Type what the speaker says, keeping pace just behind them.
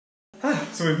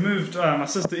So we've moved my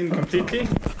sister in completely.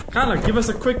 Carla, give us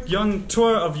a quick young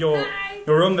tour of your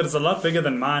room that is a lot bigger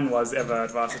than mine was ever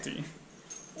at varsity.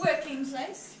 Working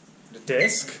place. The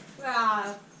desk.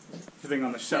 Everything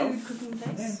on the shelf. Food cooking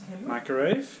place.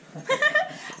 Microwave.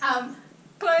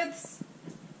 Clothes.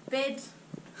 Bed.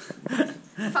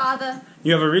 Father.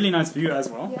 You have a really nice view as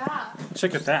well. Yeah.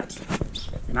 Check at that.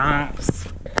 Nice.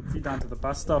 See down to the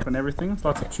bus stop and everything.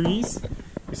 Lots of trees.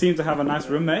 You seem to have a nice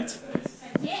roommate.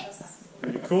 Yes.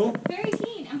 Really cool. Very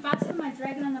keen. I'm about to have my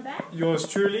dragon on the back. Yours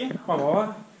truly.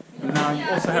 And now you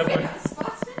also have like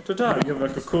you have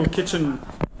like a cool kitchen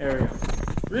area.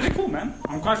 Really cool, man.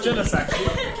 I'm quite jealous actually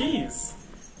of the keys.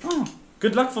 Oh,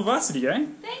 good luck for varsity, eh?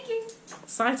 Thank you.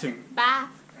 Exciting. Bye.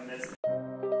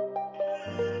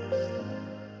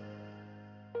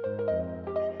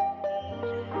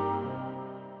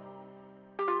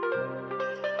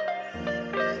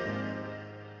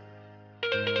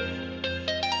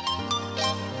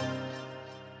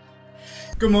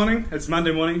 Good morning, it's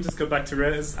Monday morning, just got back to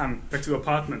back to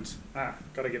apartment.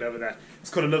 Gotta get over that.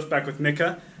 Just got a lift back with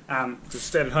Mika. Just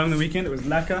stayed at home the weekend, it was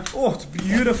lekker. Oh, it's a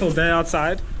beautiful day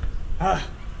outside.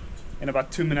 In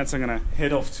about 2 minutes I'm gonna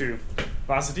head off to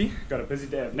varsity. Got a busy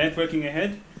day of networking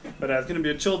ahead, but it's gonna be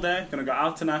a chill day. Gonna go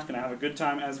out tonight, gonna have a good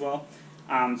time as well.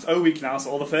 It's O week now, so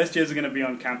all the first years are gonna be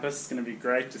on campus. It's gonna be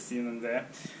great to see them there.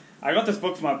 I got this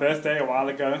book for my birthday a while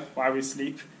ago, Why We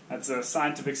Sleep. It's a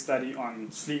scientific study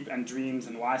on sleep and dreams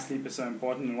and why sleep is so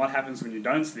important and what happens when you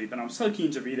don't sleep, and I'm so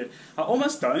keen to read it. I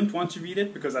almost don't want to read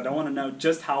it because I don't want to know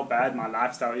just how bad my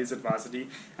lifestyle is at varsity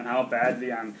and how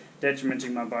badly I'm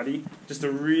detrimenting my body. Just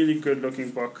a really good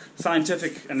looking book,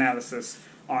 scientific analysis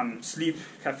on sleep,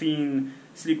 caffeine,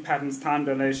 sleep patterns, time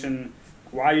dilation,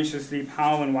 why you should sleep,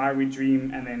 how and why we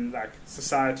dream, and then like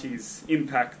society's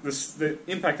impact, the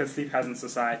impact that sleep has on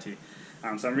society.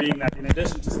 So I'm reading that in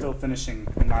addition to still finishing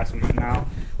Enlightenment now.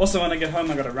 Also when I get home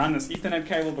I've got to run this Ethernet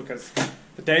cable because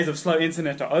the days of slow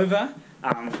internet are over.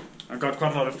 I got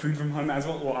quite a lot of food from home as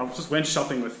well. Well, I just went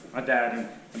shopping with my dad and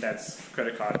my dad's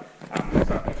credit card.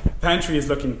 So pantry is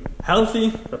looking healthy.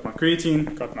 Got my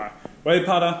creatine, got my whey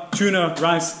powder, tuna,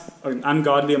 rice, an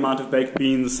ungodly amount of baked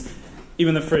beans.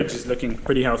 Even the fridge is looking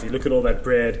pretty healthy. Look at all that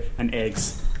bread and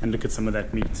eggs and look at some of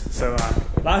that meat. So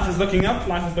life is looking up,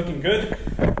 life is looking good.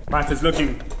 Life is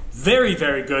looking very,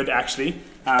 very good, actually.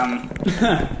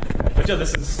 But yeah,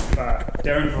 this is,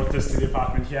 Darren brought this to the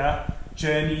apartment here.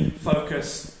 Journey,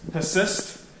 focus,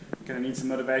 persist. Going to need some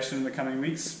motivation in the coming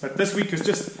weeks. But this week is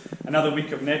just another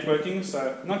week of networking,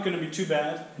 so not going to be too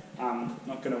bad.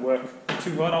 Not going to work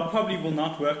too hard. I probably will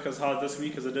not work as hard this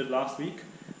week as I did last week,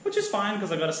 which is fine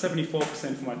because I got a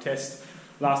 74% for my test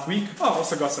last week. Oh, I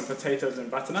also got some potatoes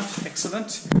and butternut.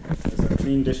 Excellent. Those are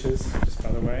clean dishes, just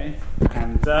by the way.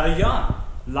 And yeah,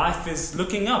 life is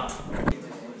looking up.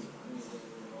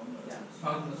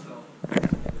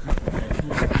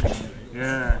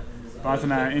 Yeah, Bart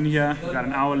and I are in here. We've got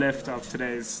an hour left of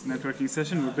today's networking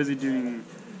session. We're busy doing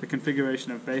the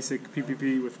configuration of basic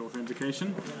PPP with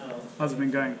authentication. How's it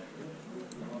been going?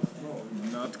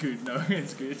 Not good, no,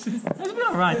 it's good. It's been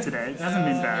alright today, it hasn't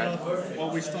been bad. Well,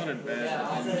 we started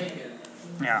bad.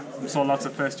 Yeah, we saw lots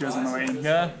of first years on the way in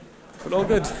here, but all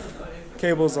good.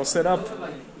 Cables are set up,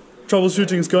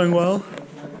 troubleshooting is going well,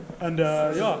 and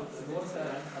yeah.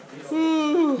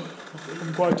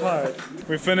 I'm quite tired.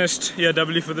 We finished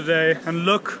ERW for the day, and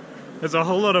look, there's a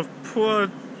whole lot of poor,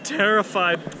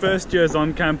 terrified first years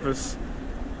on campus.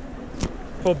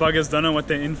 Poor buggers don't know what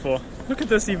they're in for. Look at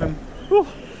this even. Whew.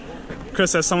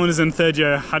 Chris, as someone who's in third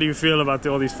year, how do you feel about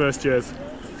all these first years?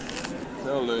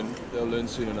 They'll learn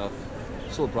soon enough.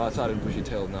 Still bright side and bushy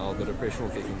tail now, the depression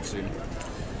will kick in soon.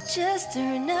 Just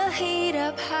turn the heat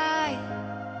up high.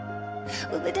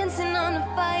 We'll be dancing on the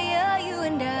fire, you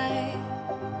and I.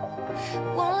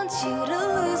 Want you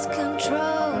to lose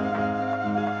control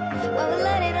while we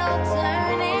let it all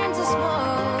turn into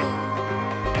smoke.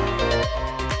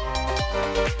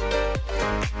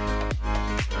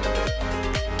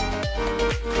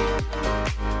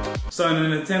 So in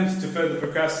an attempt to further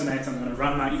procrastinate, I'm going to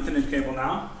run my Ethernet cable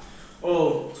now.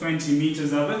 All 20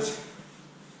 meters of it.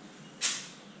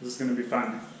 This is going to be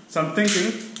fun. So I'm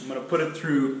thinking I'm going to put it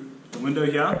through the window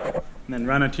here and then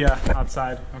run it here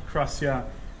outside, across here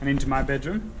and into my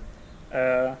bedroom.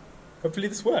 Hopefully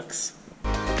this works.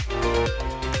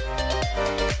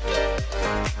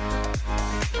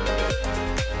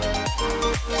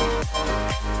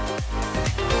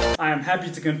 I am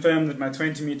happy to confirm that my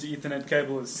 20 meter Ethernet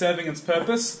cable is serving its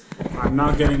purpose. I'm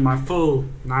now getting my full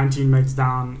 19 megs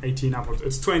down, 18 up.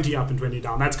 It's 20 up and 20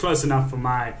 down. That's close enough for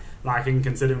my liking,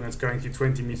 considering it's going through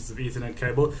 20 meters of Ethernet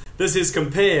cable. This is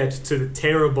compared to the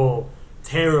terrible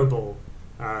terrible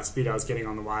speed I was getting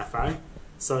on the Wi-Fi.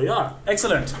 So yeah,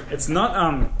 excellent. It's not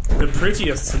the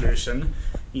prettiest solution.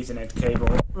 Ethernet cable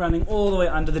running all the way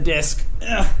under the desk,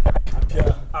 up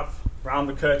here, up, round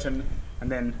the curtain, and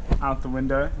then out the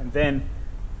window, and then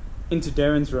into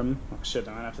Darren's room. Oh shit,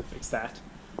 I'm gonna have to fix that.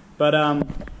 But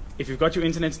if you've got your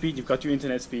internet speed, you've got your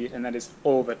internet speed, and that is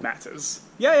all that matters.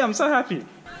 Yay, I'm so happy.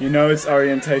 You know it's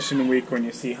orientation week when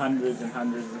you see hundreds and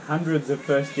hundreds and hundreds of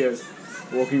first years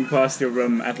walking past your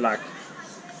room at like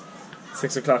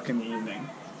 6 o'clock in the evening.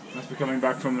 Must be coming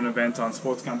back from an event on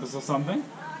sports campus or something.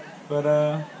 But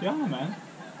yeah, man.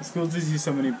 The school does see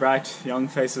so many bright young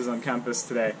faces on campus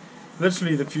today.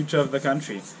 Literally the future of the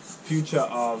country. Future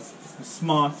of a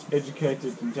smart,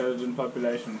 educated, intelligent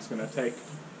population is going to take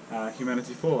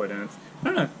humanity forward. And I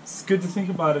don't know, it's good to think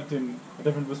about it in a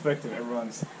different perspective.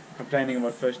 Everyone's complaining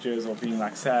about first years or being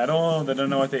like sad, oh, they don't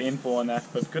know what they're in for and that.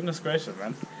 But goodness gracious,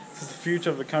 man. This is the future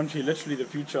of the country, literally the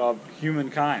future of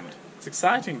humankind. It's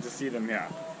exciting to see them here.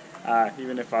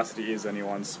 Even if varsity is only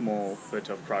one small bit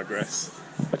of progress.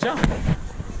 But yeah,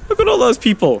 look at all those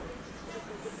people.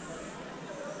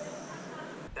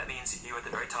 That means you're at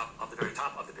the very top of the very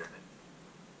top of the pyramid.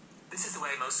 This is the way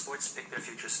most sports pick their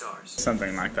future stars.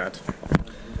 Something like that.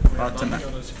 Bart and I.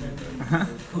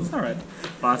 It's alright.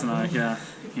 Bart and I are here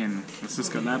in the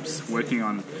Cisco labs working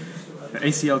on the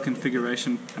ACL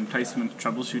configuration and placement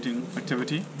troubleshooting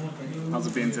activity. How's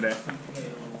it been today?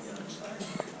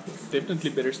 Definitely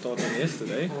better start than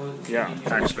yesterday. Yeah,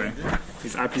 actually.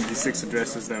 These IPv6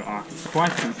 addresses though are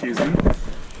quite confusing.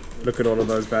 Look at all of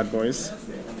those bad boys.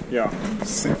 Yeah,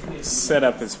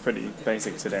 setup is pretty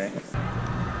basic today.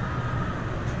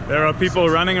 There are people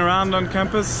running around on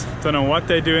campus. Don't know what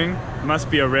they're doing. Must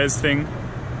be a res thing.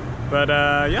 But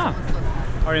yeah,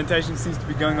 orientation seems to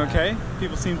be going okay.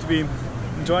 People seem to be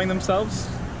enjoying themselves.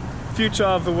 Future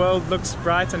of the world looks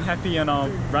bright and happy and are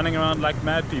running around like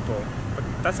mad people. But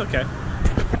that's okay.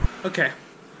 Okay,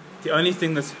 the only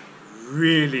thing that's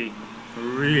really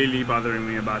bothering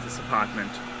me about this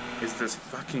apartment is this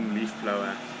fucking leaf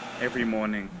blower every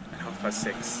morning at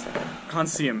 6:30. Can't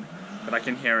see him, but I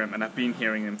can hear him, and I've been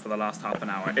hearing him for the last half an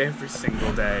hour every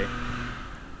single day.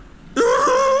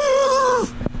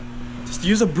 Just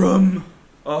use a broom.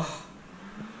 Oh,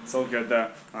 it's all good though.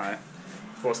 Alright,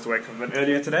 forced to wake up a bit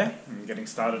earlier today. I'm getting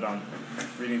started on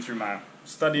reading through my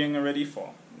studying already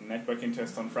for networking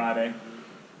test on Friday.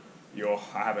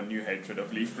 I have a new hatred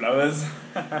of leaf blowers.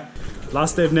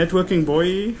 Last day of networking,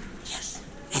 boy. Yes.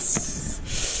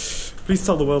 Please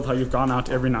tell the world how you've gone out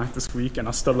every night this week and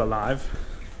are still alive.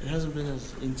 It hasn't been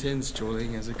as intense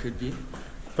drawing as it could be.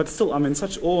 But still, I'm in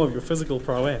such awe of your physical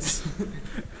prowess.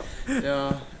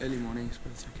 Yeah, early mornings,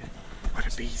 but it's okay. What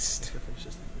a beast.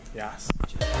 Yes.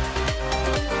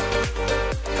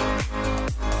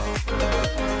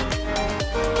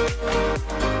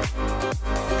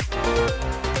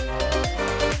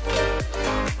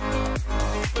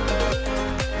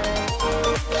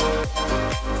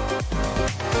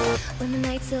 When the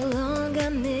nights are long,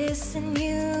 I'm missing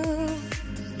you.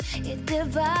 It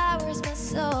devours my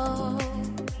soul.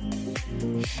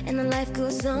 And the life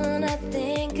goes on, I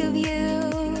think of you.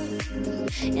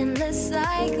 In the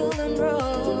cycle and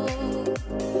roll.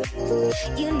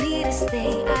 You need to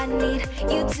stay, I need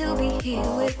you to be here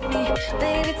with me.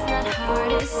 Baby, it's not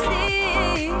hard to see.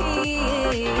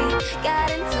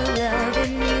 Got into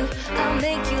loving you, I'll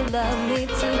make you love me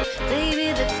too.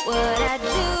 Baby, that's what I do.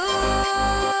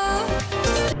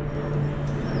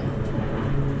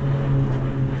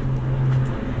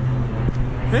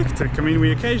 Hectic. I mean,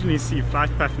 we occasionally see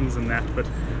flight patterns and that, but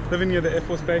living near the Air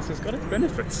Force Base has got its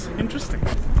benefits. Interesting.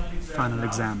 Final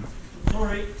exam.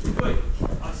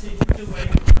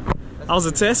 How's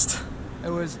the test? It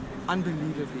was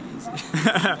unbelievably easy.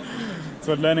 It's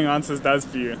what learning answers does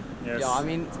for you. Yes. Yeah, I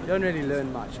mean, you don't really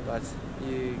learn much, but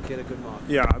you get a good mark.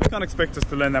 Yeah, they can't expect us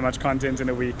to learn that much content in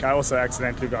a week. I also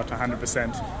accidentally got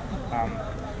 100%.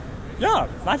 Yeah,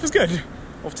 life is good.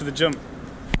 Off to the gym.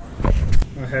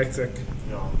 Oh, hectic.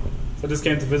 Yeah. So I just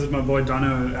came to visit my boy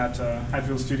Dono at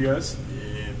Hatfield Studios.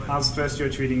 Yeah, but How's first year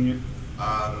treating you?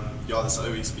 yeah, this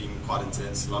whole week's been quite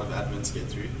intense. A lot of admin to get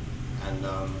through, and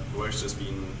the work's just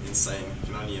been insane.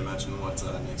 You can only imagine what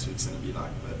next week's gonna be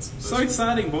like. But So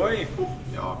exciting, boy!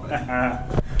 yeah, but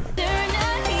Turn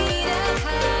the heat up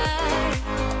high.